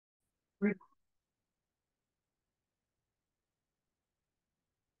All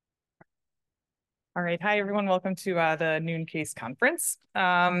right. Hi, everyone. Welcome to the Noon Case Conference.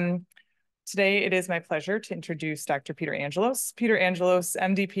 Today, it is my pleasure to introduce Dr. Peter Angelos. Peter Angelos,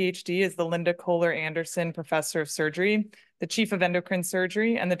 MD, PhD, is the Linda Kohler Anderson Professor of Surgery, the Chief of Endocrine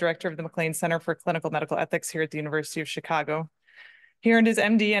Surgery, and the Director of the MacLean Center for Clinical Medical Ethics here at the University of Chicago. He earned his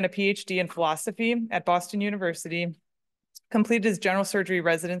MD and a PhD in philosophy at Boston University, completed his general surgery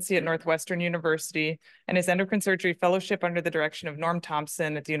residency at Northwestern University, and his endocrine surgery fellowship under the direction of Norm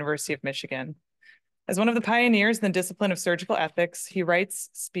Thompson at the University of Michigan. As one of the pioneers in the discipline of surgical ethics, he writes,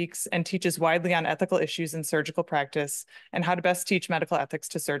 speaks, and teaches widely on ethical issues in surgical practice and how to best teach medical ethics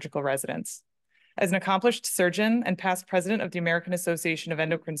to surgical residents. As an accomplished surgeon and past president of the American Association of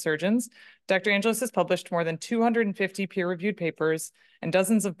Endocrine Surgeons, Dr. Angelos has published more than 250 peer-reviewed papers and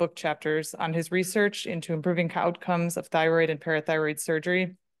dozens of book chapters on his research into improving outcomes of thyroid and parathyroid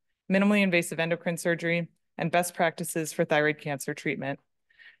surgery, minimally invasive endocrine surgery, and best practices for thyroid cancer treatment.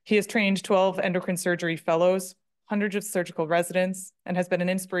 He has trained 12 endocrine surgery fellows, hundreds of surgical residents, and has been an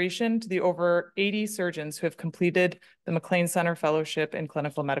inspiration to the over 80 surgeons who have completed the MacLean Center Fellowship in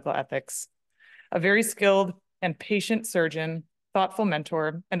Clinical Medical Ethics. A very skilled and patient surgeon, thoughtful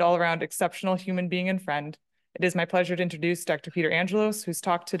mentor, and all-around exceptional human being and friend, it is my pleasure to introduce Dr. Peter Angelos, whose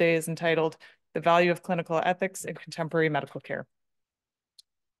talk today is entitled The Value of Clinical Ethics in Contemporary Medical Care.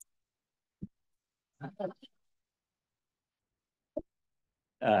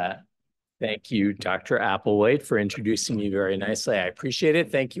 Thank you, Dr. Applewhite, for introducing me very nicely. I appreciate it.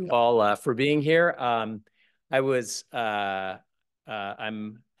 Thank you all for being here. I'm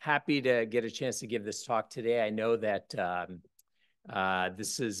happy to get a chance to give this talk today. I know that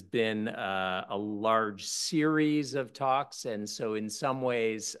this has been a large series of talks, and so in some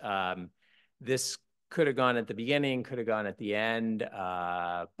ways, this could have gone at the beginning, could have gone at the end,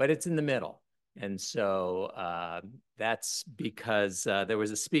 but it's in the middle. And so that's because there was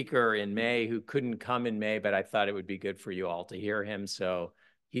a speaker in May who couldn't come in May, but I thought it would be good for you all to hear him. So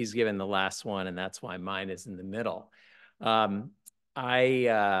he's given the last one, and that's why mine is in the middle. With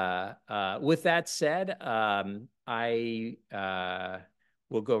that said, I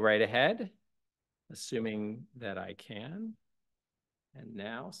will go right ahead, assuming that I can. And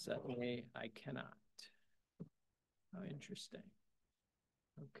now, suddenly, I cannot. How interesting.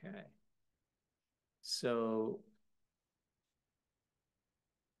 Okay. So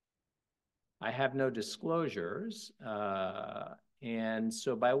I have no disclosures. And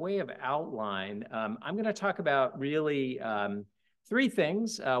so by way of outline, I'm going to talk about really three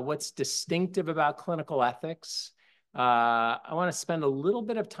things. What's distinctive about clinical ethics. I want to spend a little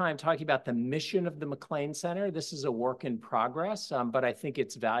bit of time talking about the mission of the MacLean Center. This is a work in progress, but I think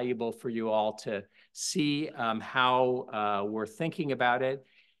it's valuable for you all to see how we're thinking about it.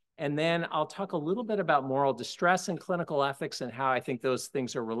 And then I'll talk a little bit about moral distress and clinical ethics and how I think those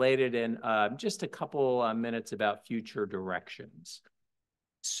things are related, and just a couple minutes about future directions.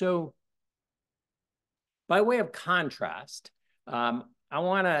 So by way of contrast, I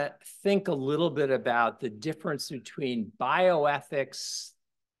want to think a little bit about the difference between bioethics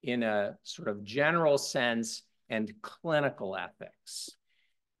in a sort of general sense and clinical ethics.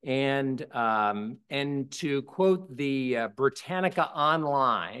 And to quote the Britannica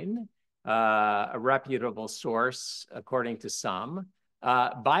Online, a reputable source, according to some,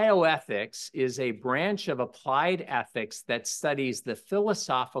 bioethics is a branch of applied ethics that studies the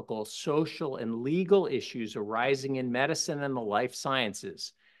philosophical, social, and legal issues arising in medicine and the life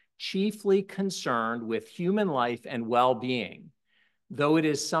sciences, chiefly concerned with human life and well-being. Though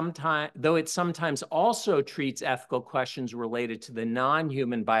it sometimes also treats ethical questions related to the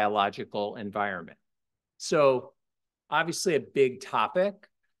non-human biological environment. So obviously a big topic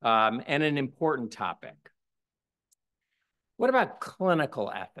and an important topic. What about clinical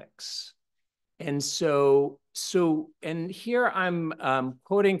ethics? And and here I'm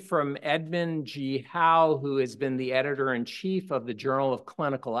quoting from Edmund G. Howe, who has been the editor-in-chief of the Journal of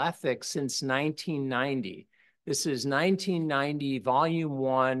Clinical Ethics since 1990. This is 1990, volume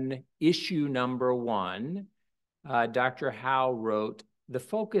 1, issue number 1. Dr. Howe wrote, "The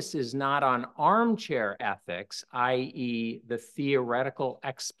focus is not on armchair ethics, i.e. the theoretical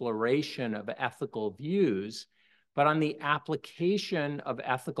exploration of ethical views, but on the application of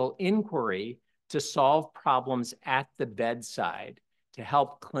ethical inquiry to solve problems at the bedside, to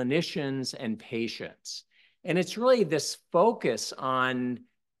help clinicians and patients." And it's really this focus on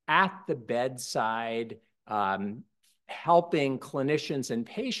at the bedside, helping clinicians and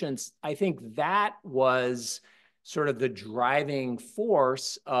patients. I think that was sort of the driving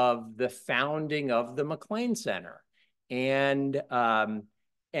force of the founding of the MacLean Center. And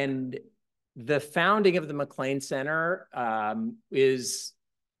and the founding of the MacLean Center is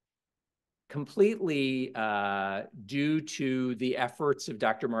completely due to the efforts of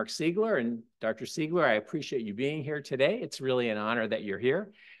Dr. Mark Siegler. And Dr. Siegler, I appreciate you being here today. It's really an honor that you're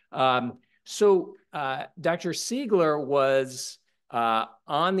here. Dr. Siegler was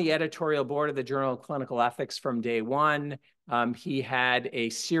on the editorial board of the Journal of Clinical Ethics from day one. He had a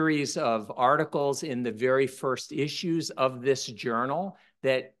series of articles in the very first issues of this journal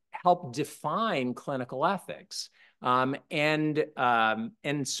that helped define clinical ethics.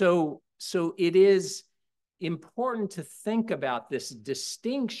 So it is important to think about this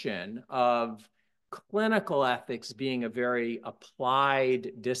distinction of clinical ethics being a very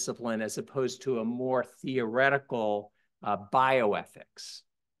applied discipline as opposed to a more theoretical bioethics.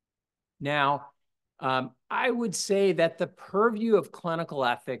 Now, I would say that the purview of clinical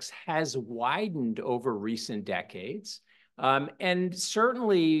ethics has widened over recent decades. And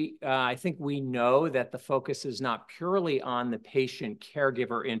certainly, I think we know that the focus is not purely on the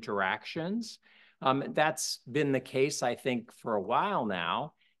patient-caregiver interactions. That's been the case, I think, for a while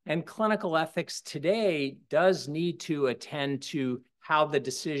now. And clinical ethics today does need to attend to how the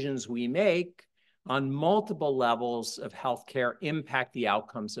decisions we make on multiple levels of healthcare impact the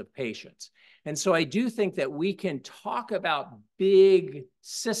outcomes of patients. And so I do think that we can talk about big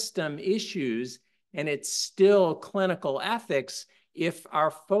system issues and it's still clinical ethics if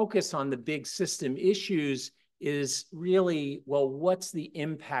our focus on the big system issues is really, well, what's the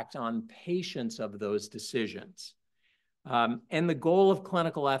impact on patients of those decisions? And the goal of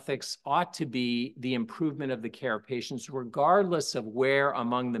clinical ethics ought to be the improvement of the care of patients, regardless of where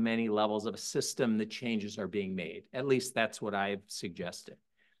among the many levels of a system the changes are being made. At least that's what I've suggested.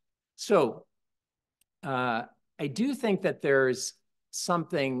 So I do think that there's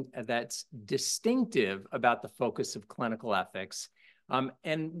something that's distinctive about the focus of clinical ethics.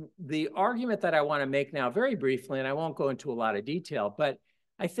 And the argument that I want to make now very briefly, and I won't go into a lot of detail, but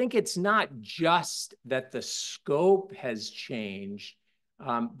I think it's not just that the scope has changed,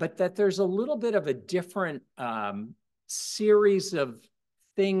 but that there's a little bit of a different series of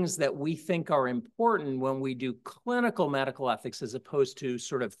things that we think are important when we do clinical medical ethics as opposed to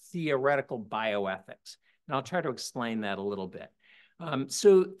sort of theoretical bioethics. And I'll try to explain that a little bit.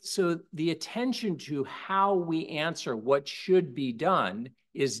 So the attention to how we answer what should be done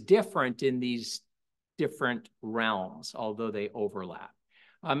is different in these different realms, although they overlap.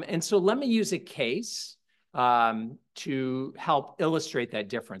 And so let me use a case to help illustrate that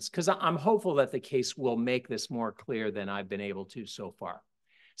difference, because I'm hopeful that the case will make this more clear than I've been able to so far.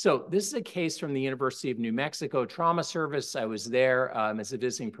 So this is a case from the University of New Mexico Trauma Service. I was there as a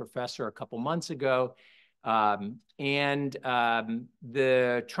visiting professor a couple months ago. The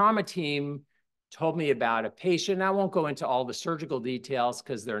trauma team told me about a patient. I won't go into all the surgical details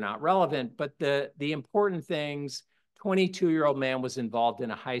because they're not relevant, but the important things, 22-year-old man was involved in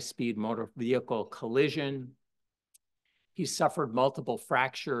a high-speed motor vehicle collision. He suffered multiple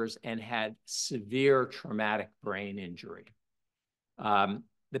fractures and had severe traumatic brain injury.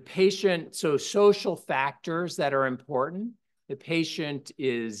 The patient, so social factors that are important. The patient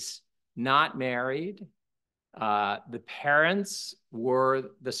is not married. The parents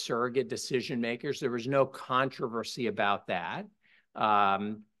were the surrogate decision makers. There was no controversy about that.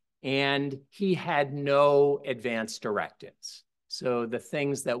 And he had no advance directives. So the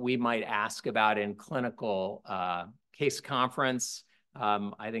things that we might ask about in clinical case conference,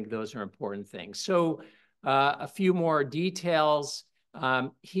 I think those are important things. So a few more details.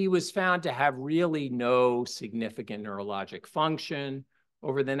 He was found to have really no significant neurologic function.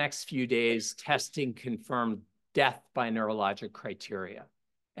 Over the next few days, testing confirmed death by neurologic criteria.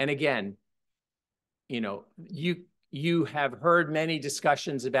 And again, you know, you have heard many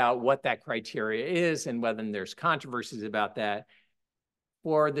discussions about what that criteria is and whether there's controversies about that.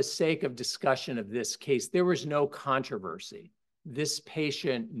 For the sake of discussion of this case, there was no controversy. This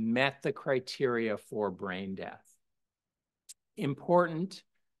patient met the criteria for brain death. Important,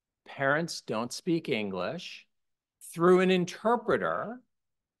 parents don't speak English. Through an interpreter,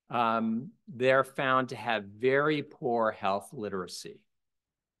 they're found to have very poor health literacy.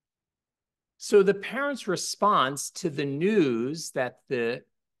 So the parents' response to the news that their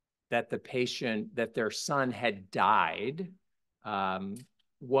son had died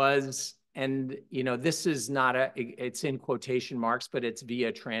was, and you know, this is not it's in quotation marks, but it's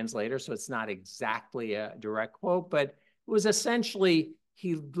via translator, so it's not exactly a direct quote, but it was essentially,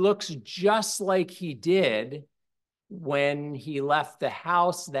 he looks just like he did when he left the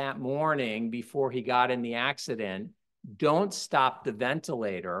house that morning before he got in the accident. Don't stop the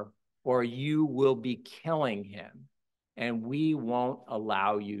ventilator or you will be killing him. and we won't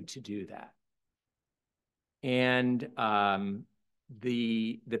allow you to do that. And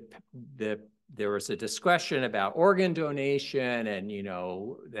there was a discussion about organ donation and,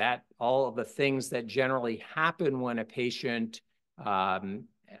 that all of the things that generally happen when a patient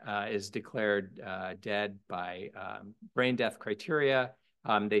is declared dead by brain death criteria.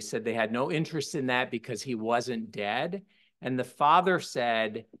 They said they had no interest in that because he wasn't dead. And the father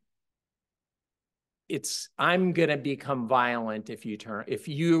said, I'm going to become violent if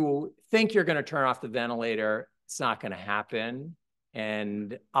you think you're going to turn off the ventilator, it's not going to happen.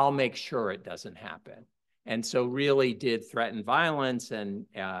 And I'll make sure it doesn't happen. And so really did threaten violence, and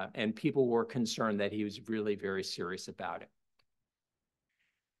people were concerned that he was really very serious about it.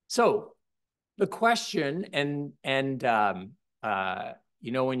 So the question, when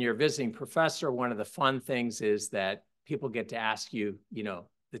you're a visiting professor, one of the fun things is that people get to ask you,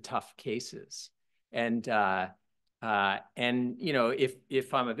 the tough cases. And if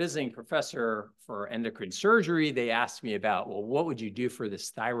I'm a visiting professor for endocrine surgery, they ask me about, well, what would you do for this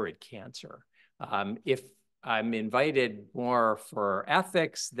thyroid cancer? If I'm invited more for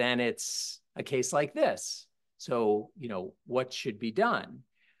ethics, then it's a case like this. So, what should be done?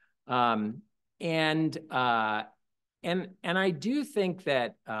 And I do think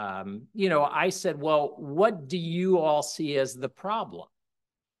that, I said, well, what do you all see as the problem?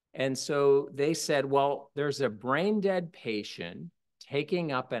 And so they said, well, there's a brain dead patient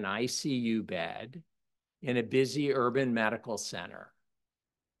taking up an ICU bed in a busy urban medical center.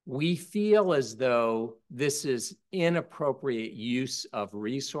 We feel as though this is inappropriate use of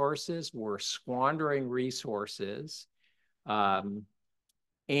resources. We're squandering resources. And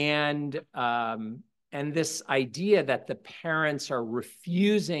this idea that the parents are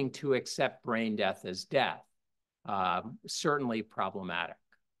refusing to accept brain death as death, certainly problematic.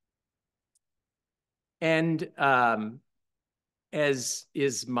 And as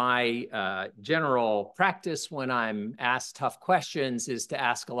is my general practice when I'm asked tough questions, is to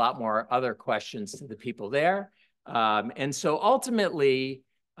ask a lot more other questions to the people there. And so ultimately,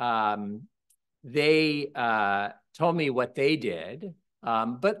 they told me what they did.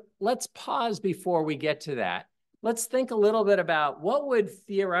 But let's pause before we get to that. Let's think a little bit about what would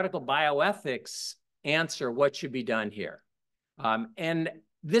theoretical bioethics answer what should be done here. And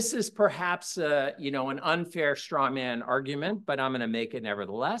this is perhaps an unfair straw man argument, but I'm going to make it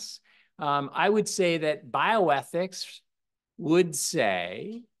nevertheless. I would say that bioethics would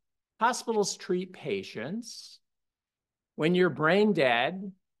say hospitals treat patients. When you're brain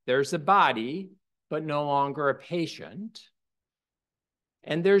dead, there's a body, but no longer a patient.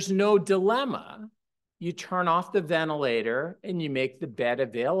 And there's no dilemma. You turn off the ventilator and you make the bed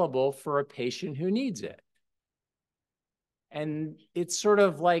available for a patient who needs it. And it's sort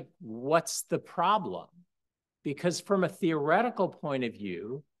of like, what's the problem? Because from a theoretical point of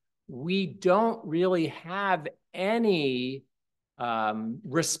view, we don't really have any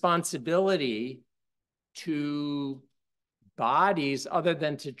responsibility to bodies other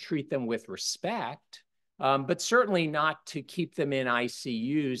than to treat them with respect, but certainly not to keep them in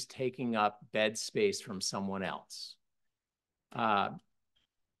ICUs taking up bed space from someone else.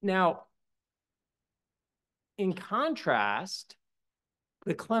 Now, in contrast,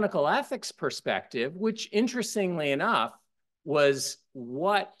 the clinical ethics perspective, which interestingly enough was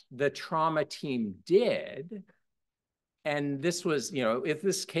what the trauma team did, and this was, if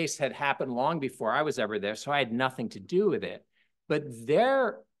this case had happened long before I was ever there, so I had nothing to do with it, but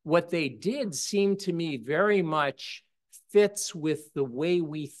what they did seemed to me very much fits with the way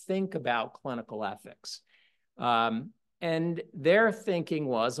we think about clinical ethics. And their thinking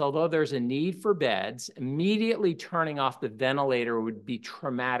was, although there's a need for beds, immediately turning off the ventilator would be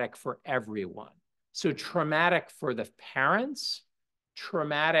traumatic for everyone. So traumatic for the parents,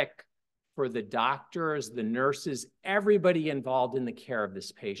 traumatic for the doctors, the nurses, everybody involved in the care of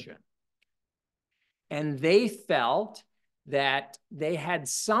this patient. And they felt that they had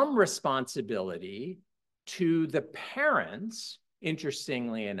some responsibility to the parents,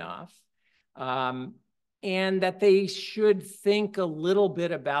 interestingly enough, and that they should think a little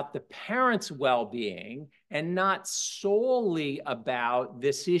bit about the parents' well-being and not solely about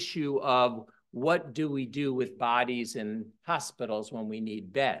this issue of what do we do with bodies in hospitals when we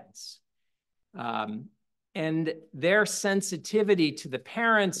need beds. And their sensitivity to the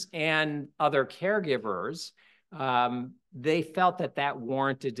parents and other caregivers, they felt that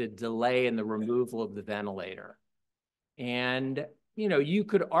warranted a delay in the removal of the ventilator. And you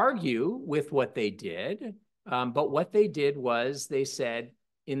could argue with what they did, but what they did was they said,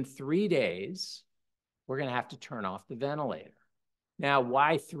 in 3 days, we're going to have to turn off the ventilator. Now,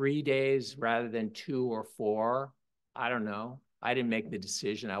 why 3 days rather than 2 or 4? I don't know. I didn't make the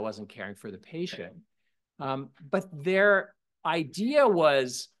decision. I wasn't caring for the patient. But their idea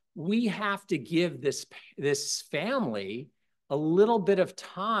was, we have to give this family a little bit of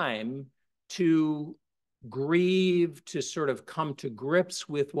time to grieve, to sort of come to grips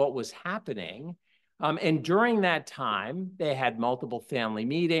with what was happening. And during that time, they had multiple family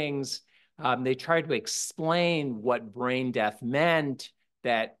meetings. They tried to explain what brain death meant,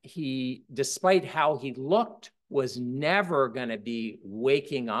 that he, despite how he looked, was never going to be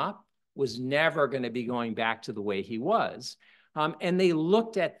waking up, was never going to be going back to the way he was. And they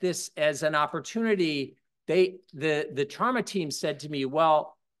looked at this as an opportunity. The trauma team said to me,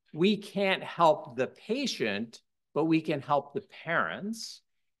 well, we can't help the patient, but we can help the parents.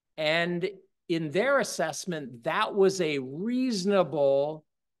 And in their assessment, that was a reasonable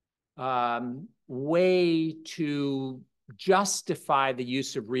way to justify the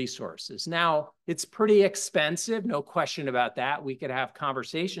use of resources. Now, it's pretty expensive, no question about that. We could have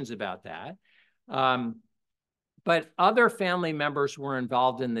conversations about that. But other family members were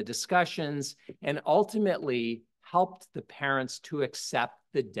involved in the discussions and ultimately helped the parents to accept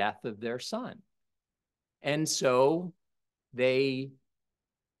the death of their son. And so they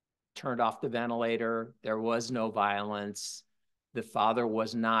turned off the ventilator. There was no violence. The father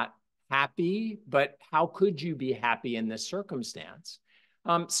was not happy, but how could you be happy in this circumstance?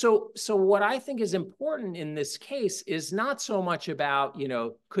 So what I think is important in this case is not so much about,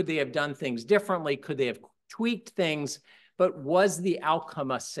 could they have done things differently? Could they have tweaked things? But was the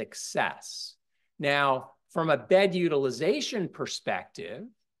outcome a success? Now, from a bed utilization perspective,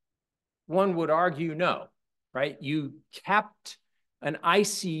 one would argue no, right? You kept an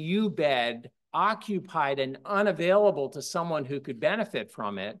ICU bed occupied and unavailable to someone who could benefit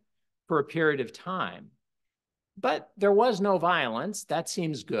from it for a period of time. But there was no violence. That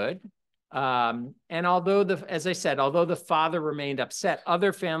seems good. And although, as I said, although the father remained upset,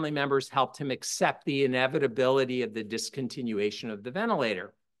 other family members helped him accept the inevitability of the discontinuation of the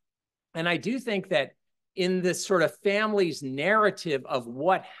ventilator. And I do think that in this sort of family's narrative of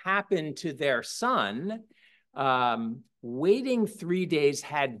what happened to their son, waiting 3 days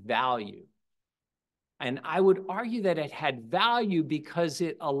had value. And I would argue that it had value because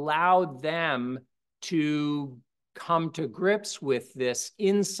it allowed them to come to grips with this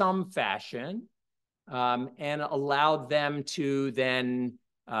in some fashion, and allowed them to then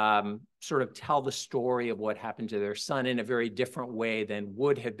sort of tell the story of what happened to their son in a very different way than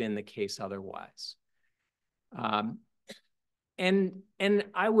would have been the case otherwise. And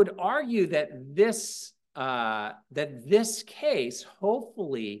I would argue that this case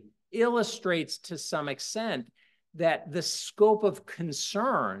hopefully illustrates to some extent that the scope of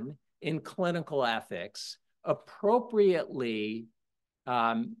concern in clinical ethics appropriately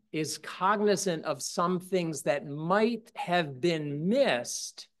is cognizant of some things that might have been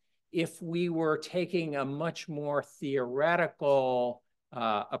missed if we were taking a much more theoretical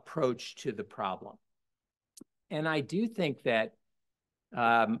approach to the problem. And I do think that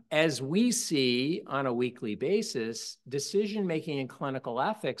as we see on a weekly basis, decision-making in clinical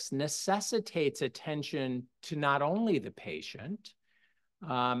ethics necessitates attention to not only the patient,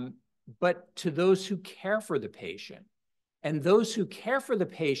 but to those who care for the patient. And those who care for the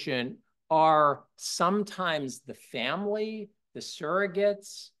patient are sometimes the family, the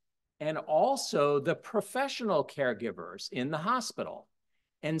surrogates, and also the professional caregivers in the hospital.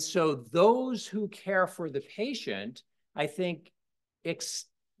 And so those who care for the patient, I think,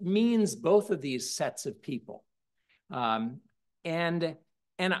 means both of these sets of people. And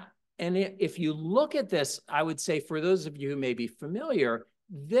if you look at this, I would say for those of you who may be familiar,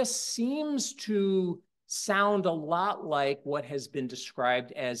 this seems to sound a lot like what has been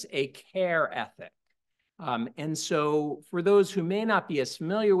described as a care ethic. And so for those who may not be as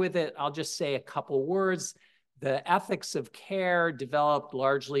familiar with it, I'll just say a couple words. The ethics of care developed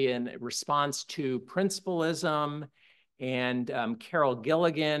largely in response to principalism, and Carol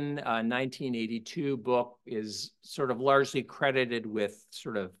Gilligan, 1982 book, is sort of largely credited with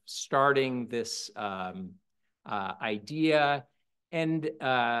sort of starting this idea. And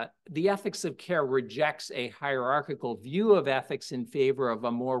the ethics of care rejects a hierarchical view of ethics in favor of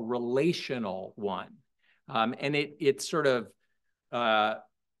a more relational one. And it sort of, I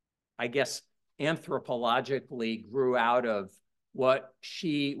guess, anthropologically grew out of what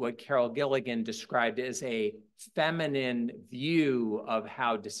Carol Gilligan described as a feminine view of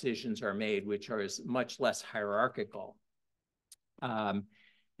how decisions are made, which are much less hierarchical. And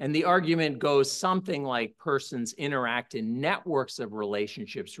the argument goes something like persons interact in networks of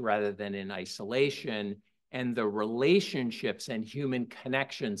relationships rather than in isolation, and the relationships and human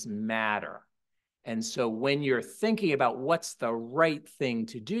connections matter. And so when you're thinking about what's the right thing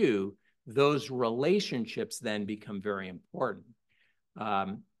to do, those relationships then become very important.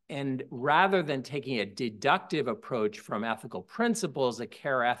 And rather than taking a deductive approach from ethical principles, a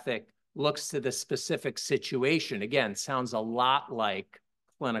care ethic looks to the specific situation. Again, sounds a lot like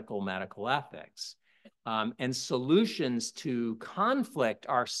clinical medical ethics. And solutions to conflict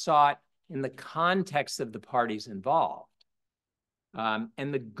are sought in the context of the parties involved.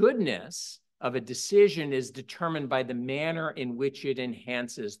 And the goodness of a decision is determined by the manner in which it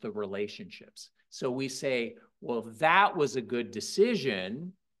enhances the relationships. So we say, well, that was a good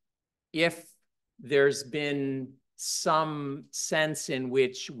decision if there's been some sense in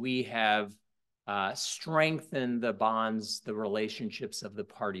which we have strengthened the bonds, the relationships of the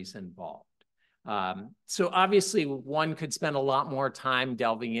parties involved. So obviously one could spend a lot more time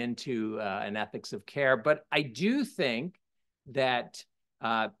delving into an ethics of care, but I do think that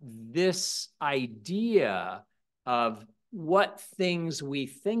this idea of what things we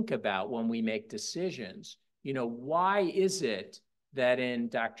think about when we make decisions, why is it that in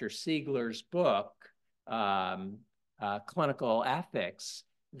Dr. Siegler's book, Clinical Ethics,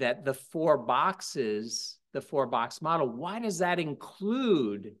 that the four-box model, why does that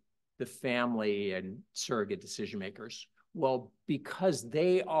include the family and surrogate decision makers? Well, because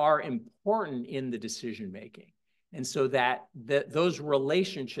they are important in the decision making. And so those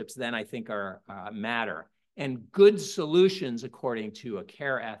relationships then I think are matter. And good solutions, according to a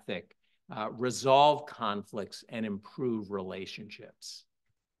care ethic, resolve conflicts and improve relationships.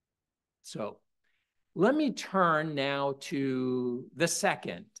 So let me turn now to the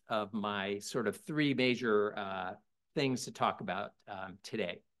second of my sort of three major things to talk about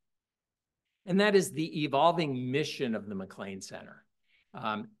today. And that is the evolving mission of the MacLean Center.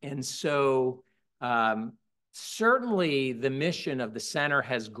 Certainly the mission of the center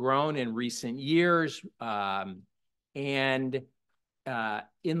has grown in recent years. In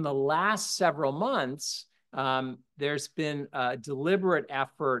the last several months, there's been a deliberate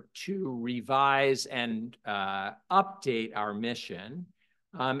effort to revise and update our mission.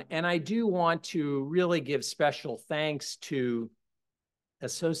 And I do want to really give special thanks to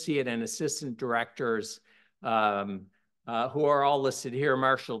associate and assistant directors who are all listed here: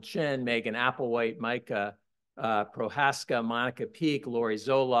 Marshall Chin, Megan Applewhite, Micah Prohaska, Monica Peak, Lori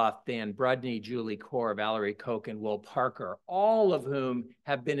Zoloff, Dan Brudney, Julie Kaur, Valerie Koch, and Will Parker, all of whom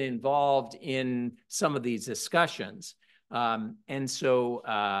have been involved in some of these discussions. I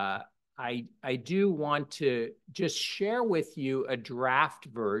do want to just share with you a draft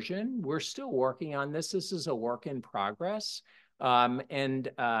version. We're still working on this. This is a work in progress.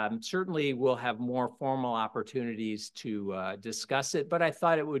 Certainly we'll have more formal opportunities to discuss it, but I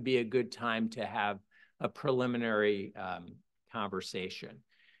thought it would be a good time to have a preliminary conversation.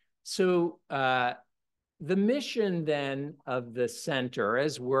 So the mission then of the center,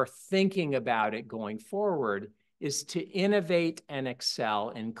 as we're thinking about it going forward, is to innovate and excel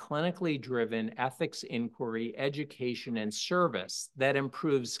in clinically driven ethics inquiry, education, and service that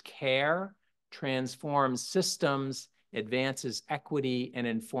improves care, transforms systems, advances equity, and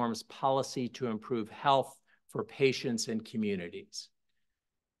informs policy to improve health for patients and communities.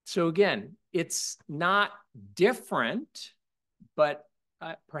 So again, it's not different, but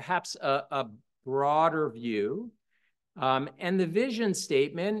perhaps a broader view. And the vision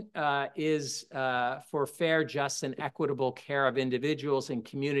statement is for fair, just, and equitable care of individuals and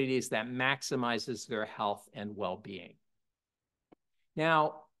communities that maximizes their health and well-being.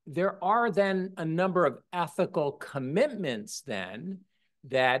 Now, there are then a number of ethical commitments then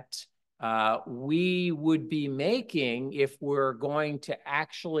that we would be making if we're going to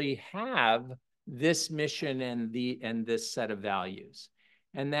actually have this mission and this set of values.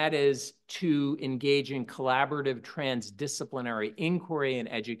 And that is to engage in collaborative transdisciplinary inquiry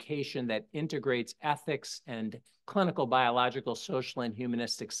and education that integrates ethics and clinical, biological, social, and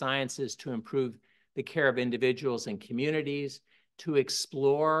humanistic sciences to improve the care of individuals and communities, to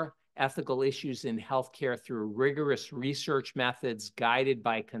explore ethical issues in healthcare through rigorous research methods guided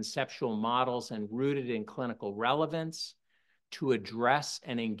by conceptual models and rooted in clinical relevance, to address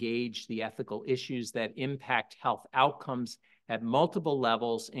and engage the ethical issues that impact health outcomes at multiple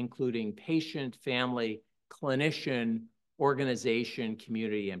levels, including patient, family, clinician, organization,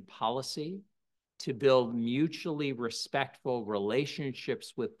 community, and policy, to build mutually respectful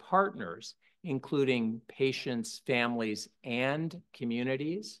relationships with partners, including patients, families, and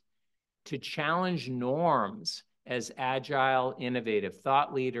communities, to challenge norms as agile, innovative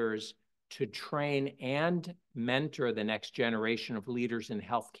thought leaders, to train and mentor the next generation of leaders in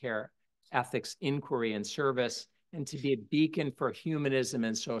healthcare, ethics, inquiry, and service, and to be a beacon for humanism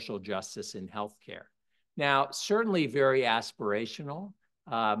and social justice in healthcare. Now, certainly very aspirational,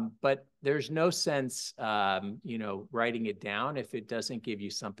 but there's no sense, writing it down if it doesn't give you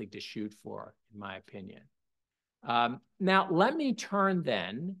something to shoot for, in my opinion. Now, let me turn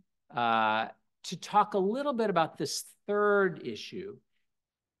then to talk a little bit about this third issue.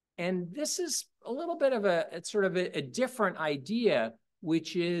 And this is a little bit of a different idea,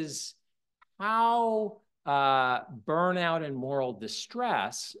 which is how burnout and moral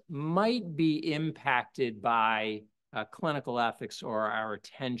distress might be impacted by clinical ethics or our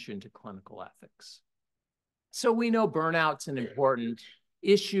attention to clinical ethics. So we know burnout's an important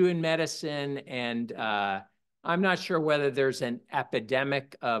issue in medicine, and I'm not sure whether there's an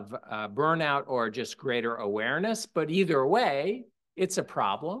epidemic of burnout or just greater awareness, but either way, it's a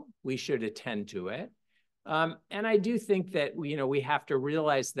problem. We should attend to it. And I do think that we have to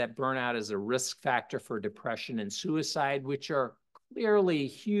realize that burnout is a risk factor for depression and suicide, which are clearly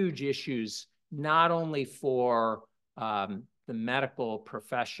huge issues, not only for the medical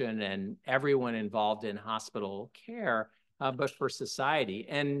profession and everyone involved in hospital care, but for society.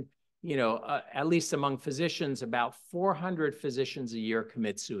 And at least among physicians, about 400 physicians a year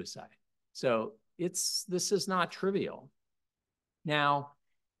commit suicide. So this is not trivial. Now,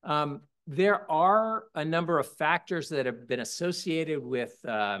 there are a number of factors that have been associated with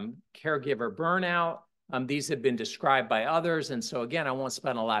caregiver burnout. These have been described by others. And so again, I won't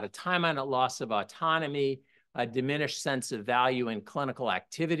spend a lot of time on it. Loss of autonomy, a diminished sense of value in clinical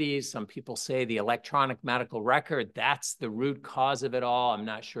activities. Some people say the electronic medical record, that's the root cause of it all. I'm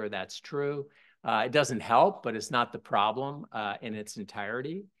not sure that's true. It doesn't help, but it's not the problem in its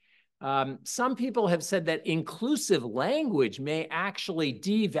entirety. Some people have said that inclusive language may actually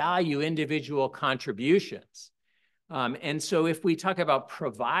devalue individual contributions. And so if we talk about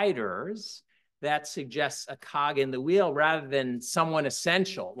providers, that suggests a cog in the wheel rather than someone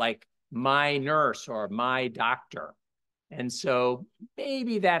essential, like my nurse or my doctor. And so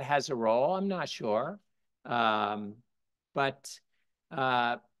maybe that has a role, I'm not sure. But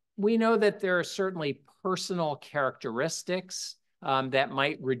we know that there are certainly personal characteristics that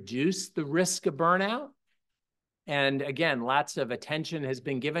might reduce the risk of burnout. And again, lots of attention has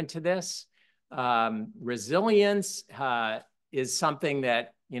been given to this. Resilience is something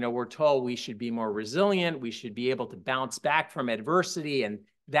that, we're told we should be more resilient. We should be able to bounce back from adversity, and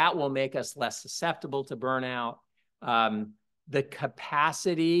that will make us less susceptible to burnout. The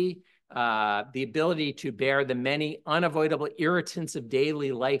capacity, the ability to bear the many unavoidable irritants of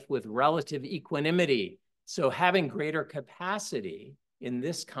daily life with relative equanimity. So having greater capacity in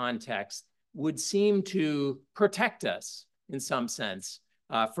this context would seem to protect us in some sense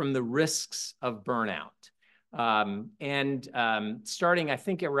from the risks of burnout. Starting, I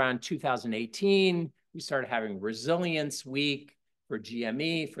think, around 2018, we started having Resilience Week for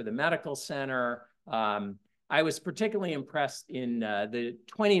GME, for the medical center. I was particularly impressed in the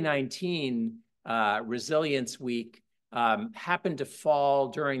 2019 Resilience Week happened to fall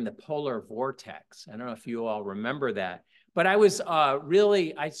during the polar vortex. I don't know if you all remember that, but I was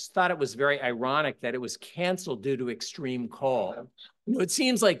I thought it was very ironic that it was canceled due to extreme cold. It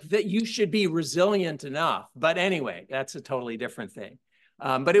seems like that you should be resilient enough, but anyway, that's a totally different thing.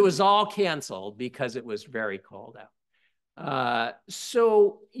 But it was all canceled because it was very cold out.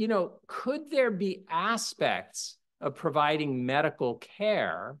 So, could there be aspects of providing medical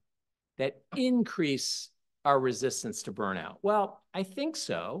care that increase our resistance to burnout? Well, I think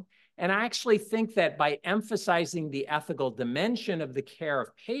so. And I actually think that by emphasizing the ethical dimension of the care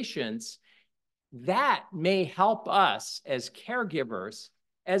of patients, that may help us as caregivers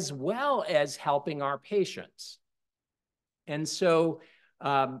as well as helping our patients. And so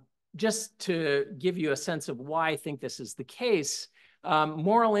just to give you a sense of why I think this is the case,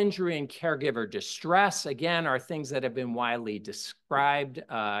 moral injury and caregiver distress, again, are things that have been widely described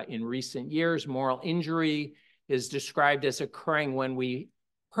in recent years. Moral injury is described as occurring when we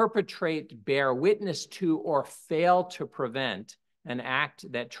perpetrate, bear witness to, or fail to prevent an act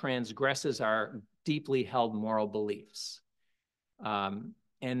that transgresses our deeply held moral beliefs.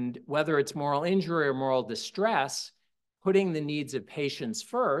 And whether it's moral injury or moral distress, putting the needs of patients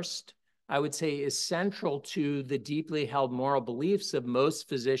first, I would say, is central to the deeply held moral beliefs of most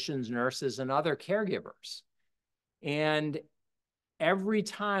physicians, nurses, and other caregivers. And every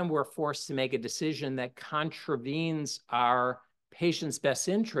time we're forced to make a decision that contravenes our patients' best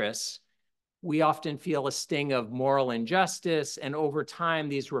interests, we often feel a sting of moral injustice, and over time,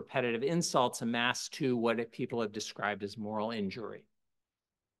 these repetitive insults amass to what people have described as moral injury.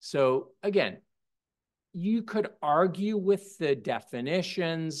 So again, you could argue with the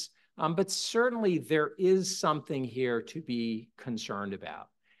definitions. But certainly there is something here to be concerned about.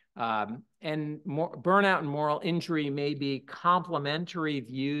 Burnout and moral injury may be complementary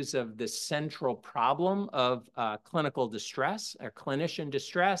views of the central problem of clinical distress or clinician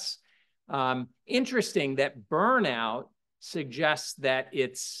distress. Interesting that burnout suggests that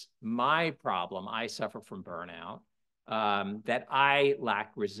it's my problem. I suffer from burnout, that I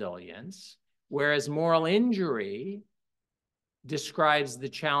lack resilience, whereas moral injury describes the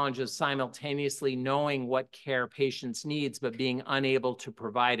challenge of simultaneously knowing what care patients needs, but being unable to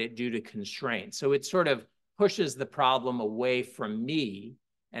provide it due to constraints. So it sort of pushes the problem away from me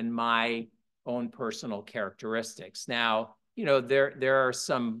and my own personal characteristics. Now, you know, there are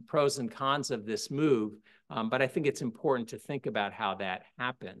some pros and cons of this move, but I think it's important to think about how that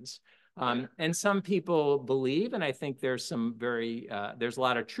happens. And some people believe, and I think there's some there's a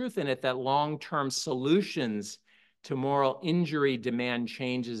lot of truth in it, that long-term solutions to moral injury demand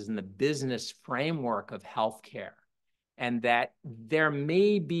changes in the business framework of healthcare, and that there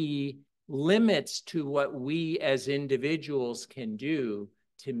may be limits to what we as individuals can do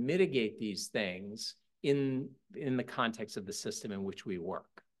to mitigate these things in the context of the system in which we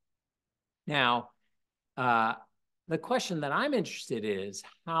work. Now, the question that I'm interested in is,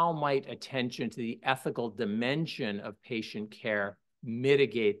 how might attention to the ethical dimension of patient care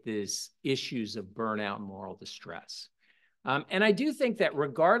mitigate these issues of burnout and moral distress? And I do think that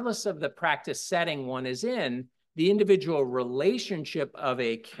regardless of the practice setting one is in, the individual relationship of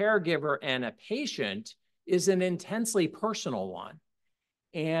a caregiver and a patient is an intensely personal one.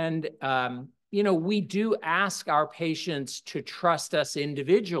 And, you know, we do ask our patients to trust us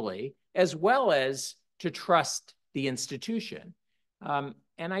individually, as well as to trust the institution.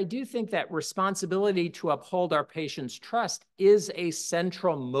 And I do think that responsibility to uphold our patients' trust is a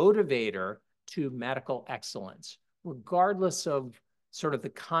central motivator to medical excellence, regardless of sort of the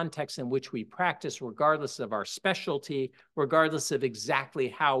context in which we practice, regardless of our specialty, regardless of exactly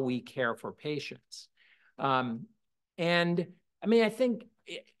how we care for patients. And I mean, I think,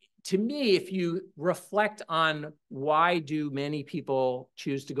 to me, if you reflect on why do many people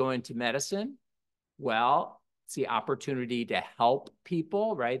choose to go into medicine, well, it's the opportunity to help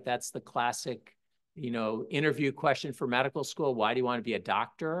people, right? That's the classic, you know, interview question for medical school. Why do you want to be a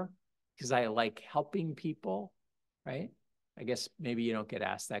doctor? Because I like helping people, right? I guess maybe you don't get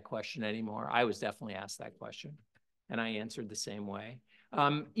asked that question anymore. I was definitely asked that question, and I answered the same way.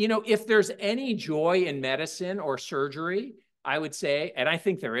 You know, if there's any joy in medicine or surgery, I would say, and I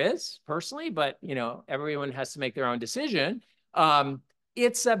think there is personally, but, you know, everyone has to make their own decision.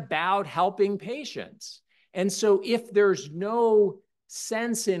 It's about helping patients. And so if there's no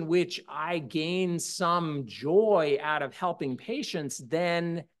sense in which I gain some joy out of helping patients,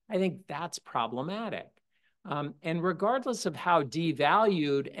 then I think that's problematic. And regardless of how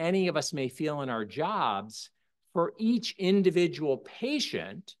devalued any of us may feel in our jobs, for each individual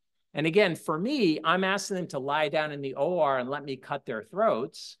patient, and again, for me, I'm asking them to lie down in the OR and let me cut their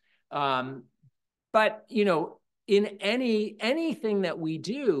throats. But, you know, in anything that we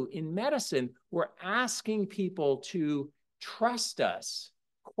do in medicine, we're asking people to trust us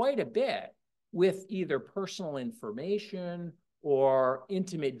quite a bit with either personal information or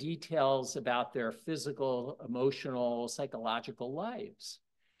intimate details about their physical, emotional, psychological lives.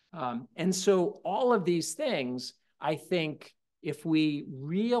 And so all of these things, I think, if we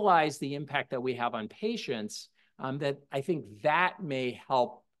realize the impact that we have on patients, that I think that may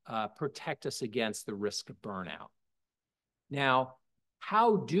help protect us against the risk of burnout. Now,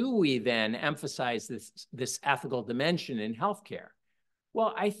 how do we then emphasize this ethical dimension in healthcare?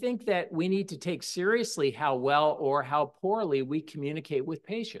 Well, I think that we need to take seriously how well or how poorly we communicate with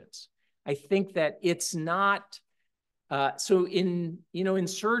patients. I think that it's not, so in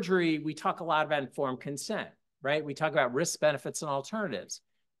surgery, we talk a lot about informed consent, right? We talk about risks, benefits, and alternatives,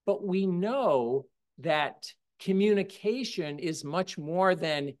 but we know that communication is much more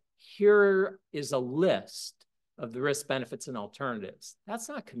than here is a list of the risks, benefits, and alternatives. That's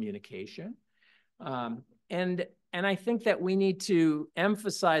not communication. And I think that we need to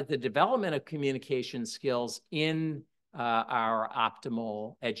emphasize the development of communication skills in our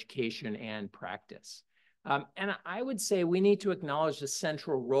optimal education and practice. And I would say we need to acknowledge the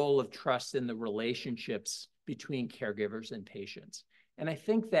central role of trust in the relationships between caregivers and patients. And I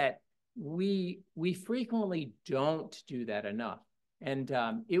think that we frequently don't do that enough. And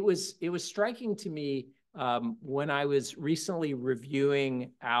it was striking to me when I was recently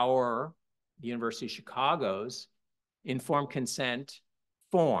reviewing the University of Chicago's informed consent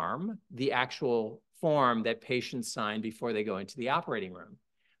form, the actual form that patients sign before they go into the operating room.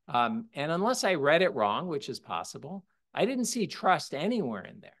 And unless I read it wrong, which is possible, I didn't see trust anywhere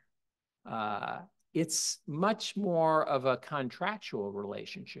in there. It's much more of a contractual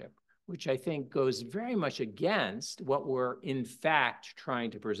relationship, which I think goes very much against what we're in fact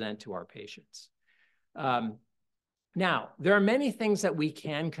trying to present to our patients. Now, there are many things that we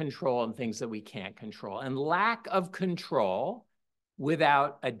can control and things that we can't control. And lack of control,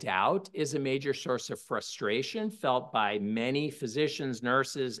 without a doubt, is a major source of frustration felt by many physicians,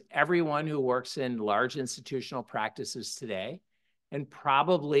 nurses, everyone who works in large institutional practices today, and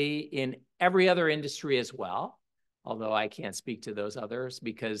probably in every other industry as well, although I can't speak to those others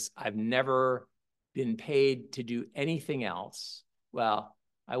because I've never been paid to do anything else. Well,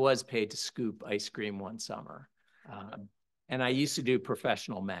 I was paid to scoop ice cream one summer. And I used to do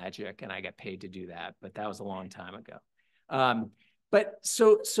professional magic, and I got paid to do that, but that was a long time ago. But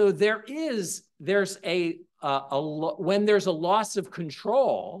so there's when there's a loss of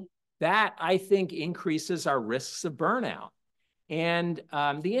control, that I think increases our risks of burnout. And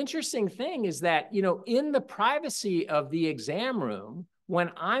the interesting thing is that, you know, in the privacy of the exam room,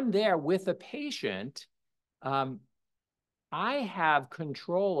 when I'm there with a patient, I have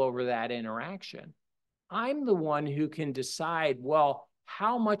control over that interaction. I'm the one who can decide, well,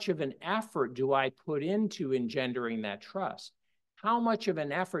 how much of an effort do I put into engendering that trust? How much of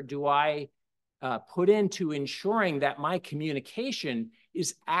an effort do I put into ensuring that my communication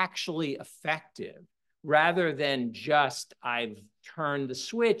is actually effective, rather than just I've turned the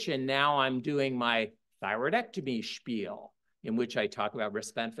switch and now I'm doing my thyroidectomy spiel, in which I talk about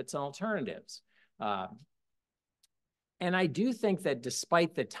risk, benefits, and alternatives. And I do think that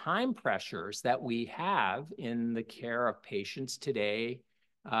despite the time pressures that we have in the care of patients today,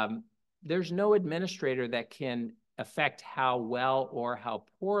 there's no administrator that can affect how well or how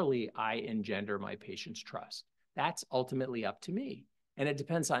poorly I engender my patient's trust. That's ultimately up to me. And it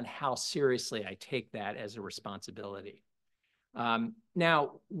depends on how seriously I take that as a responsibility.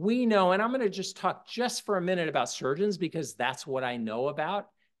 Now, we know, and I'm going to just talk just for a minute about surgeons because that's what I know about.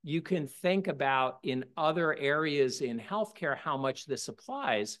 You can think about in other areas in healthcare how much this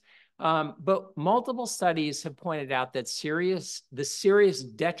applies. But multiple studies have pointed out that the serious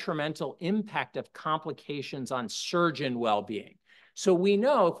detrimental impact of complications on surgeon well-being. So we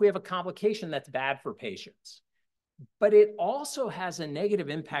know if we have a complication, that's bad for patients. But it also has a negative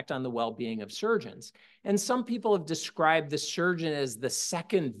impact on the well-being of surgeons. And some people have described the surgeon as the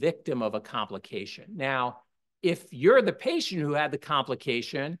second victim of a complication. Now, if you're the patient who had the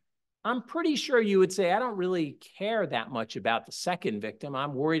complication, I'm pretty sure you would say, I don't really care that much about the second victim.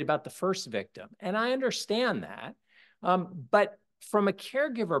 I'm worried about the first victim. And I understand that. But from a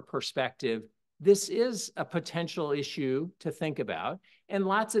caregiver perspective, this is a potential issue to think about. And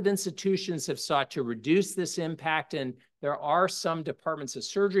lots of institutions have sought to reduce this impact. And there are some departments of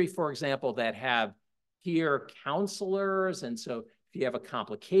surgery, for example, that have peer counselors. And so if you have a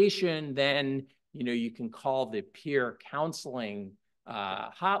complication, then you can call the peer counseling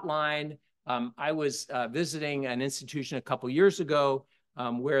hotline. I was visiting an institution a couple years ago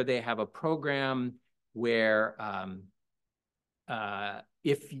where they have a program where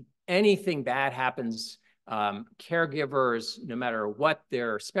if anything bad happens, caregivers, no matter what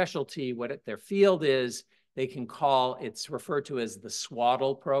their specialty, what their field is, they can call. It's referred to as the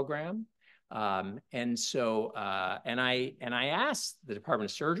swaddle program. And I asked the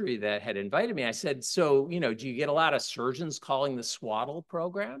Department of Surgery that had invited me, I said, so, do you get a lot of surgeons calling the swaddle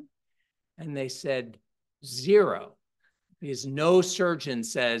program? And they said, 0, because no surgeon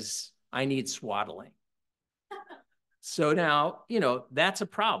says, I need swaddling. So now, that's a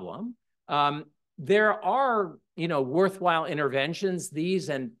problem. There are, worthwhile interventions. These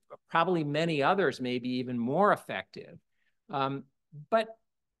and probably many others may be even more effective. But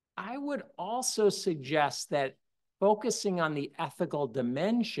I would also suggest that focusing on the ethical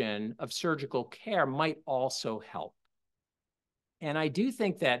dimension of surgical care might also help. And I do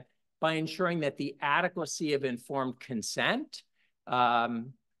think that by ensuring that the adequacy of informed consent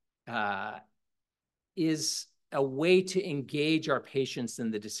is a way to engage our patients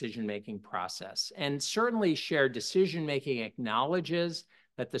in the decision-making process. And certainly shared decision-making acknowledges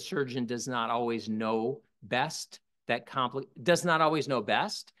that the surgeon does not always know best,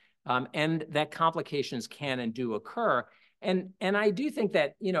 and that complications can and do occur. And I do think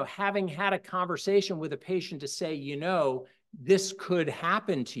that, having had a conversation with a patient to say, this could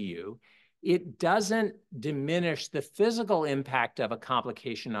happen to you, it doesn't diminish the physical impact of a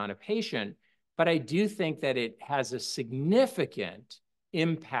complication on a patient, but I do think that it has a significant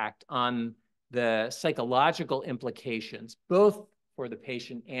impact on the psychological implications, both for the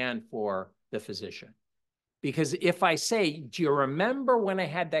patient and for the physician. Because if I say, do you remember when I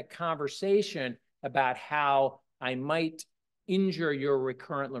had that conversation about how I might injure your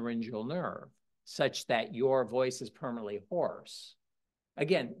recurrent laryngeal nerve such that your voice is permanently hoarse.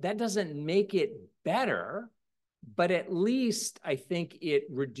 Again, that doesn't make it better, but at least I think it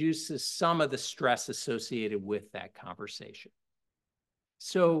reduces some of the stress associated with that conversation.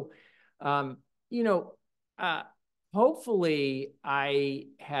 So, you know, hopefully I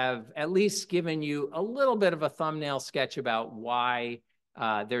have at least given you a little bit of a thumbnail sketch about why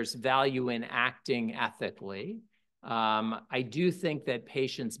there's value in acting ethically. I do think that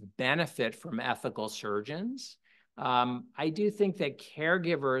patients benefit from ethical surgeons. I do think that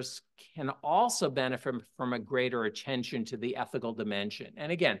caregivers can also benefit from a greater attention to the ethical dimension.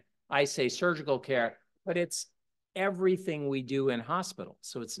 And again, I say surgical care, but it's everything we do in hospitals,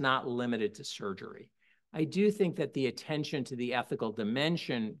 so it's not limited to surgery. I do think that the attention to the ethical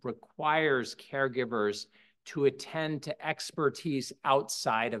dimension requires caregivers to attend to expertise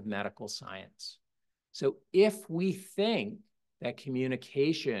outside of medical science. So if we think that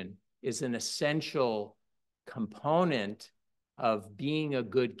communication is an essential component of being a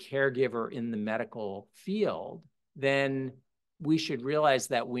good caregiver in the medical field, then we should realize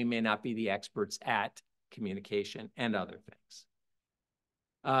that we may not be the experts at communication and other things.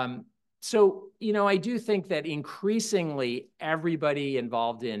 So, you know, I do think that increasingly everybody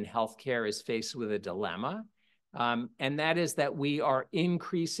involved in healthcare is faced with a dilemma. And that is that we are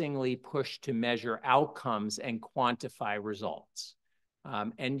increasingly pushed to measure outcomes and quantify results.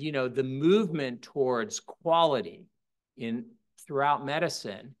 And, you know, the movement towards quality throughout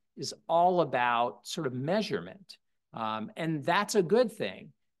medicine is all about sort of measurement. And that's a good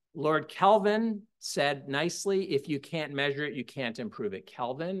thing. Lord Kelvin said nicely, if you can't measure it, you can't improve it.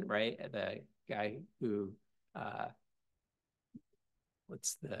 Kelvin, right? The guy who,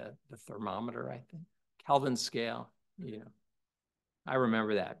 what's the thermometer, I think? Kelvin scale, you know. I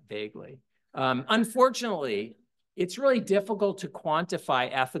remember that vaguely. Unfortunately, it's really difficult to quantify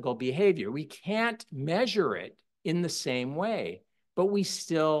ethical behavior. We can't measure it in the same way, but we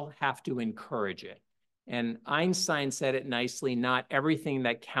still have to encourage it. And Einstein said it nicely, not everything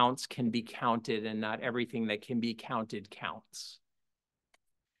that counts can be counted, and not everything that can be counted counts.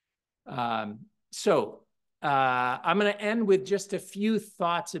 So I'm going to end with just a few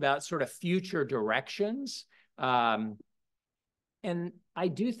thoughts about sort of future directions. And I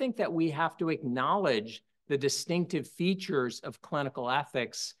do think that we have to acknowledge the distinctive features of clinical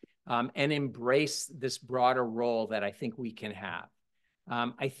ethics and embrace this broader role that I think we can have.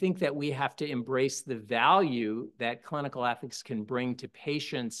 I think that we have to embrace the value that clinical ethics can bring to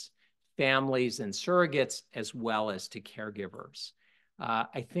patients, families, and surrogates, as well as to caregivers.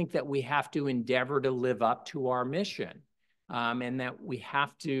 I think that we have to endeavor to live up to our mission, and that we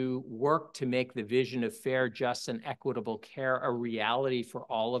have to work to make the vision of fair, just, and equitable care a reality for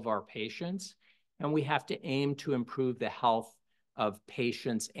all of our patients. And we have to aim to improve the health of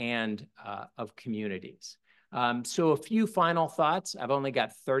patients and of communities. So a few final thoughts. I've only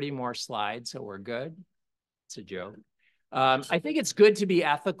got 30 more slides, so we're good. It's a joke. I think it's good to be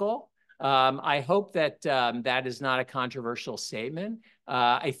ethical. I hope that that is not a controversial statement.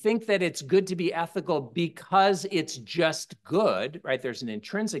 I think that it's good to be ethical because it's just good, right? There's an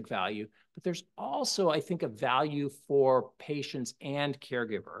intrinsic value, but there's also, I think, a value for patients and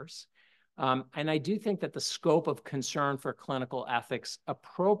caregivers. And I do think that the scope of concern for clinical ethics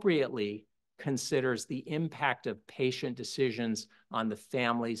appropriately considers the impact of patient decisions on the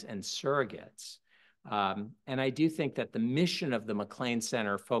families and surrogates. And I do think that the mission of the MacLean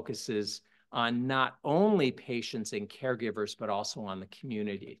Center focuses on not only patients and caregivers, but also on the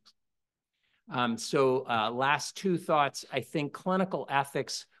community. So last two thoughts, I think clinical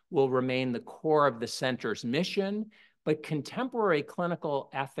ethics will remain the core of the center's mission, but contemporary clinical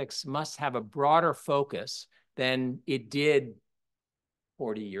ethics must have a broader focus than it did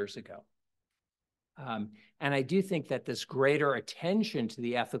 40 years ago. And I do think that this greater attention to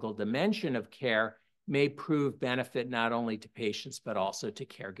the ethical dimension of care may prove benefit not only to patients, but also to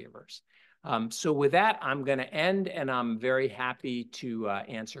caregivers. So with that, I'm going to end, and I'm very happy to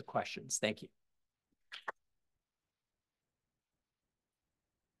answer questions. Thank you.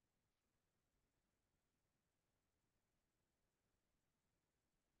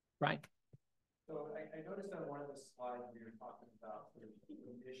 Right. So I noticed on one of the slides where you're talking about the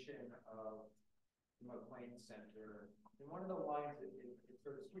mission of the MacLean Center, and one of the lines it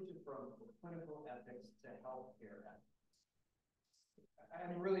sort of switches from clinical ethics to healthcare ethics.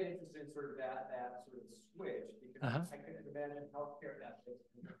 I'm really interested in sort of that sort of switch, because I could imagine healthcare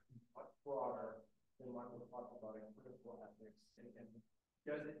ethics is much broader than what we're talking about in clinical ethics. And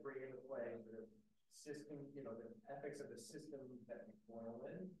does it bring into play the system, you know, the ethics of the system that we boil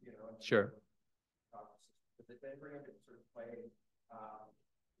in, you know? Sure. Does it then bring into sort of play play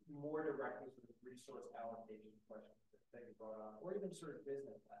more directly sort of resource allocation questions that you brought up, or even sort of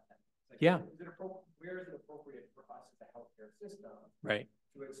business ethics. Like, Yeah. Where is it appropriate for us as a healthcare system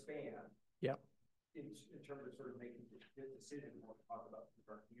to expand? Yeah. In terms of sort of making this decision we want to talk about with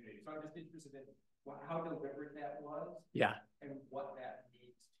our community. So I'm just interested in how deliberate that was. Yeah. And what that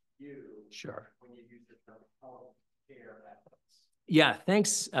means to you. Sure. When you use the term healthcare ethics. Yeah.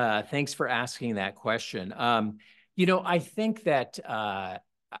 Thanks. Thanks for asking that question. You know, I think that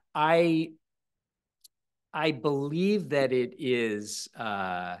I believe that it is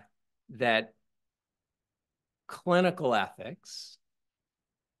that clinical ethics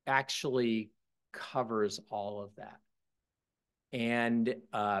actually covers all of that. And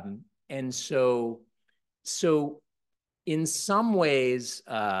so in some ways,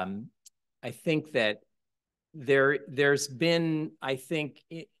 I think that there's been, I think,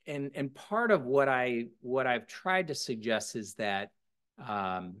 and part of what I've tried to suggest is that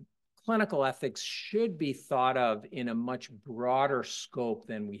clinical ethics should be thought of in a much broader scope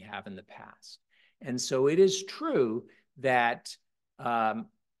than we have in the past. And so it is true that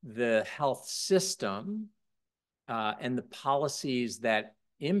the health system and the policies that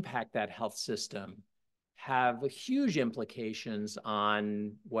impact that health system have huge implications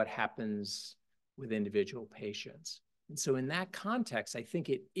on what happens with individual patients. And so in that context, I think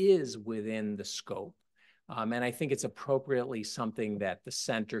it is within the scope. And I think it's appropriately something that the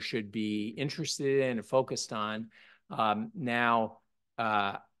center should be interested in and focused on. Now,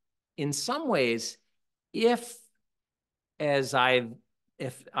 in some ways, if as I'm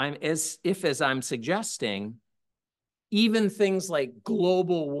suggesting, even things like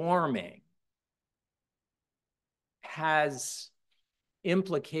global warming has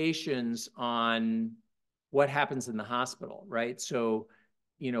implications on what happens in the hospital, right? So,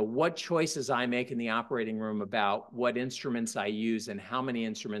 you know, what choices I make in the operating room about what instruments I use and how many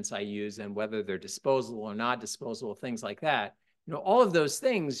instruments I use and whether they're disposable or not disposable, things like that. You know, all of those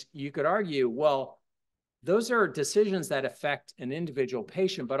things, you could argue, well, those are decisions that affect an individual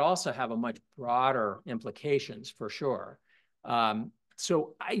patient, but also have a much broader implications for sure.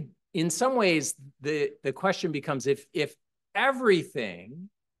 So in some ways, the question becomes if everything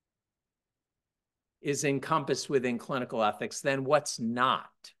is encompassed within clinical ethics, then what's not?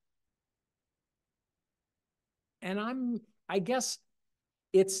 And I guess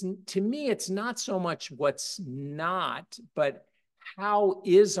to me, it's not so much what's not, but how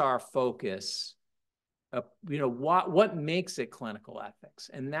is our focus? You know, what makes it clinical ethics?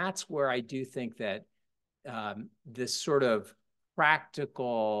 And that's where I do think that this sort of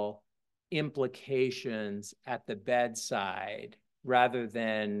practical implications at the bedside rather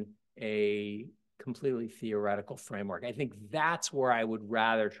than a completely theoretical framework. I think that's where I would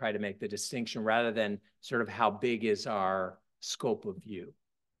rather try to make the distinction rather than sort of how big is our scope of view,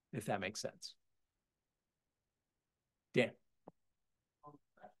 if that makes sense. Dan.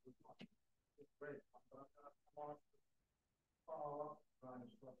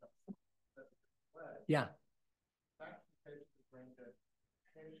 Yeah.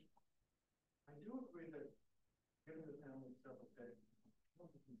 I do agree that giving the family several days,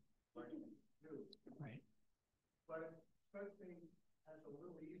 right. But it strikes me as a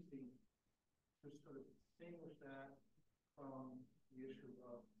little easy to sort of distinguish that from the issue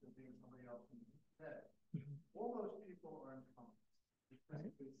of there being somebody else in the bed. All those people are encompassed.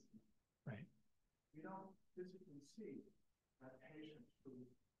 Right. You don't physically see that patient who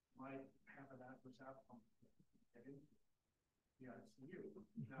might have an adverse outcome get into the ICU.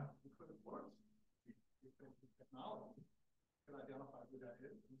 Now, you could, of course, you think the technology can identify who that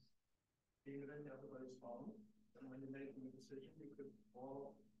is, being it into everybody's phone, and when you're making a decision, you could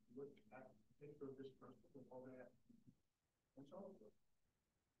all look at the picture of this person with all that and so forth.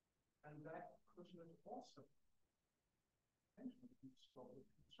 And that person is also potentially scope of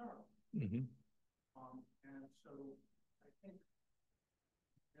concern. And so I think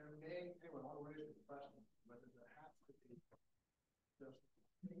there may, anyway, I want to raise the question whether there has to be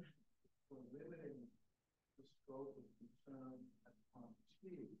justification for limiting the scope of concern at time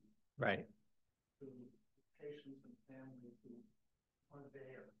T. Right. To patients and families who are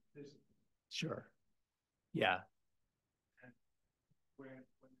there physically. Sure. Yeah. And when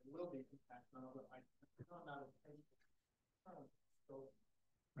there will be impact on other items, not out of scope.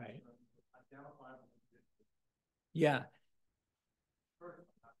 Right. Identifiable. Yeah.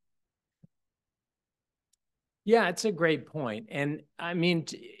 Yeah, it's a great point. And I mean,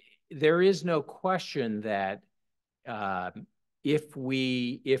 there is no question that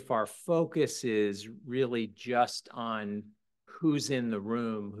if our focus is really just on who's in the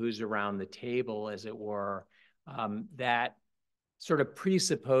room, who's around the table, as it were, that sort of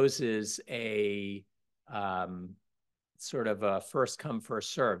presupposes a sort of a first come,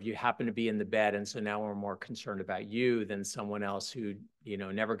 first serve. You happen to be in the bed, and so now we're more concerned about you than someone else who, you know,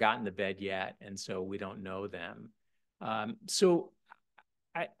 never got in the bed yet, and so we don't know them. So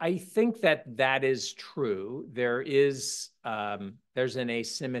I think that that is true. There is, there's an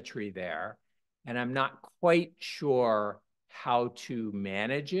asymmetry there, and I'm not quite sure how to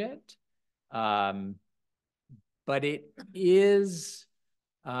manage it. But it is,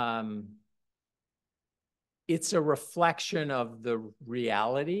 it's a reflection of the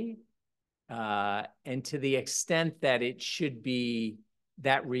reality. And to the extent that it should be,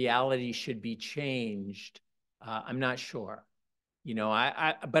 that reality should be changed, I'm not sure. You know,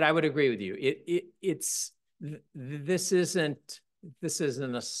 but I would agree with you. This isn't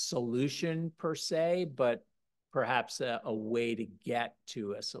a solution per se, but perhaps a way to get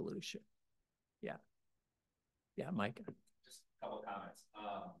to a solution. Yeah. Yeah, Mike. Just a couple of comments.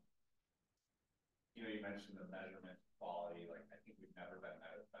 You know, you mentioned the measurement quality. Like, I think we've never been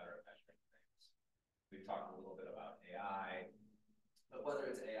better at measuring things. We've talked a little bit about AI, but whether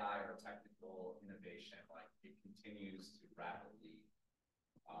it's AI or technical innovation, like it continues to rapidly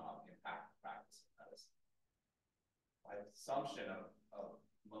impact the practice of medicine. My assumption of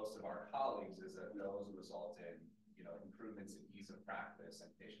most of our colleagues is that those result in, you know, improvements in ease of practice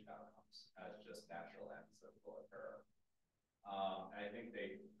and patient outcomes as just natural ends that will occur. And I think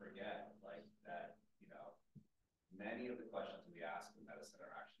they forget, like, that, you know, many of the questions we ask in medicine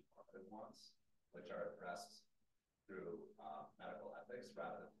are actually normative ones, which are addressed through medical ethics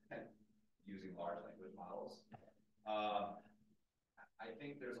rather than using large language models. I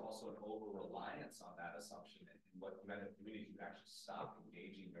think there's also an over-reliance on that assumption in what kind of communities you actually stop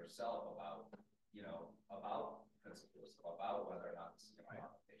engaging yourself about, you know, about principles, about whether or not this is going to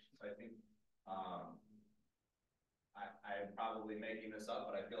harm the patient. So I think I'm probably making this up,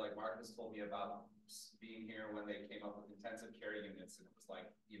 but I feel like Marcus told me about being here when they came up with intensive care units, and it was like,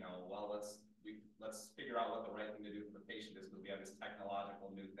 you know, well, let's figure out what the right thing to do for the patient is, because we have this technological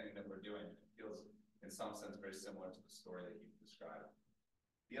new thing that we're doing. It feels, in some sense, very similar to the story that you described.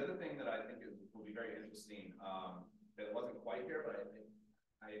 The other thing that I think will be very interesting, that wasn't quite here, but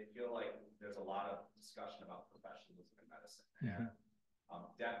I feel like there's a lot of discussion about professionalism in medicine, and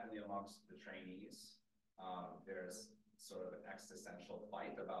definitely amongst the trainees, there's sort of an existential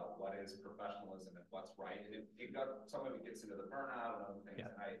fight about what is professionalism and what's right. And some of it gets into the burnout and other things.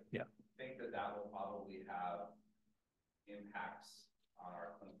 Yeah. And I think that will probably have impacts on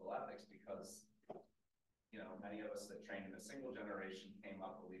our clinical ethics, because, you know, many of us that trained in a single generation came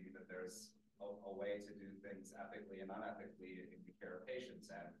up believing that there's a way to do things ethically and unethically in the care of patients.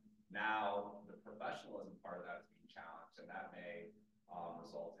 And now the professionalism part of that is being challenged, and that may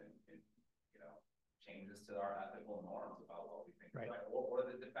result in, you know, changes to our ethical norms about what we think is right, or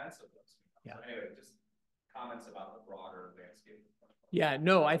the defense of those. Yeah. So anyway, just comments about the broader landscape. Yeah,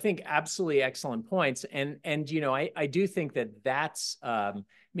 no, I think absolutely excellent points. And you know, I do think that that's, I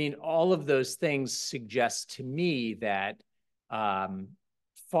mean, all of those things suggest to me that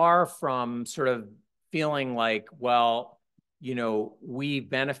far from sort of feeling like, well, you know, we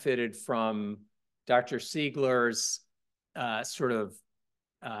benefited from Dr. Siegler's sort of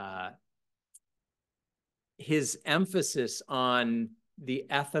his emphasis on the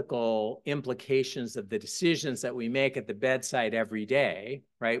ethical implications of the decisions that we make at the bedside every day,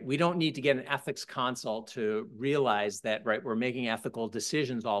 right? We don't need to get an ethics consult to realize that, right, we're making ethical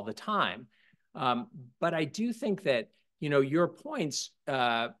decisions all the time. But I do think that, you know, your points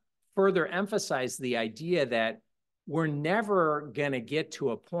further emphasize the idea that we're never going to get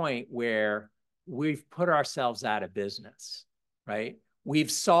to a point where we've put ourselves out of business, right?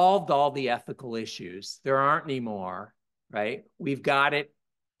 We've solved all the ethical issues. There aren't any more. Right? We've got it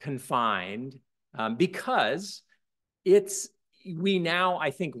confined because we now,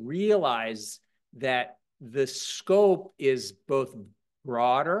 I think, realize that the scope is both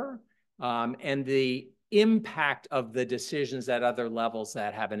broader and the impact of the decisions at other levels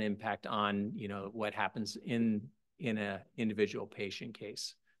that have an impact on, you know, what happens in an individual patient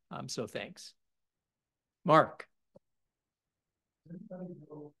case. So thanks. Mark.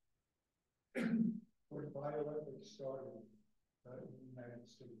 Where bioethics started in the United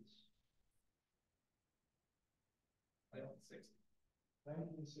States.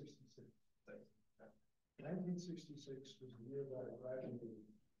 1966. 1966 was the year that I graduated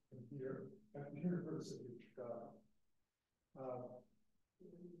from here at the University of Chicago.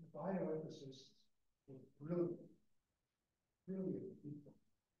 Bioethicists were brilliant people,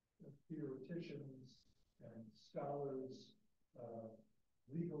 theoreticians and scholars,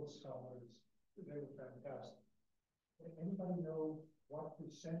 legal scholars. They were fantastic. Anybody know what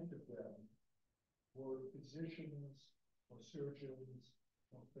percent of them were physicians or surgeons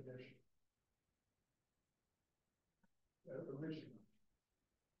or clinicians? Originally.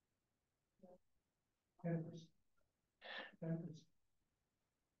 10%. 10%.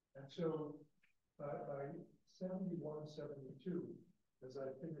 And so by 71, 72, as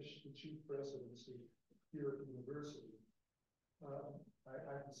I finished the chief presidency here at the university,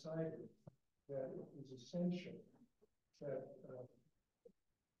 I decided that it was essential that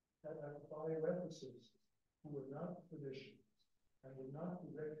bioethicists who were not clinicians and were not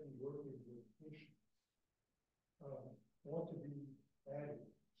directly working with patients ought to be added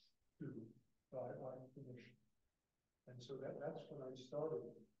to by clinicians. And so that's when I started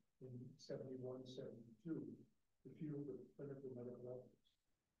in 71, 72, the field of clinical medical ethics.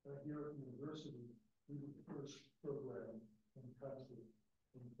 Here at the university, we were the first program in the country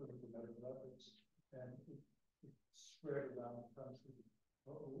in clinical medical ethics, and it spread around the country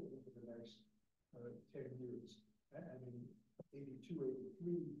over the next 10 years. And in 82,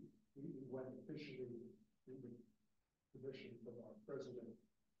 83, we went officially with permission from our president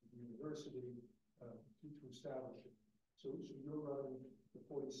of the university to establish it. So you're running the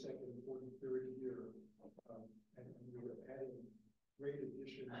 42nd, 43rd year, and you're adding great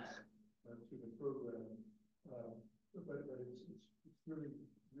additions to the program. But it's really,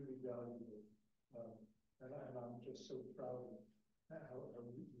 really valuable. And I'm just so proud of how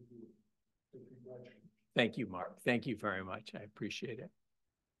we do it. So congratulations. Thank you, Mark. Thank you very much. I appreciate it.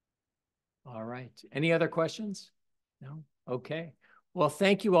 All right. Any other questions? No? Okay. Well,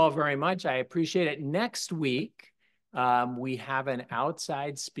 thank you all very much. I appreciate it. Next week, we have an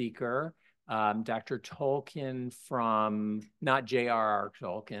outside speaker, Dr. Tolkien from, not J.R.R.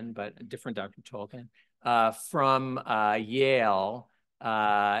 Tolkien, but a different Dr. Tolkien, from Yale.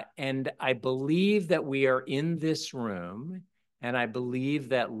 And I believe that we are in this room, and I believe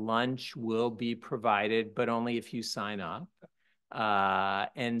that lunch will be provided, but only if you sign up.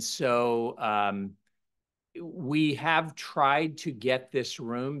 And so we have tried to get this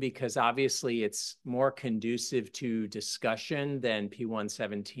room because obviously it's more conducive to discussion than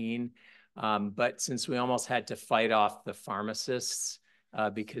P117. But since we almost had to fight off the pharmacists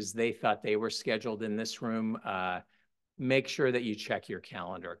because they thought they were scheduled in this room, make sure that you check your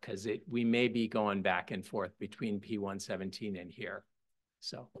calendar because we may be going back and forth between P117 and here.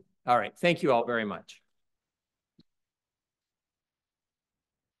 So, all right. Thank you all very much.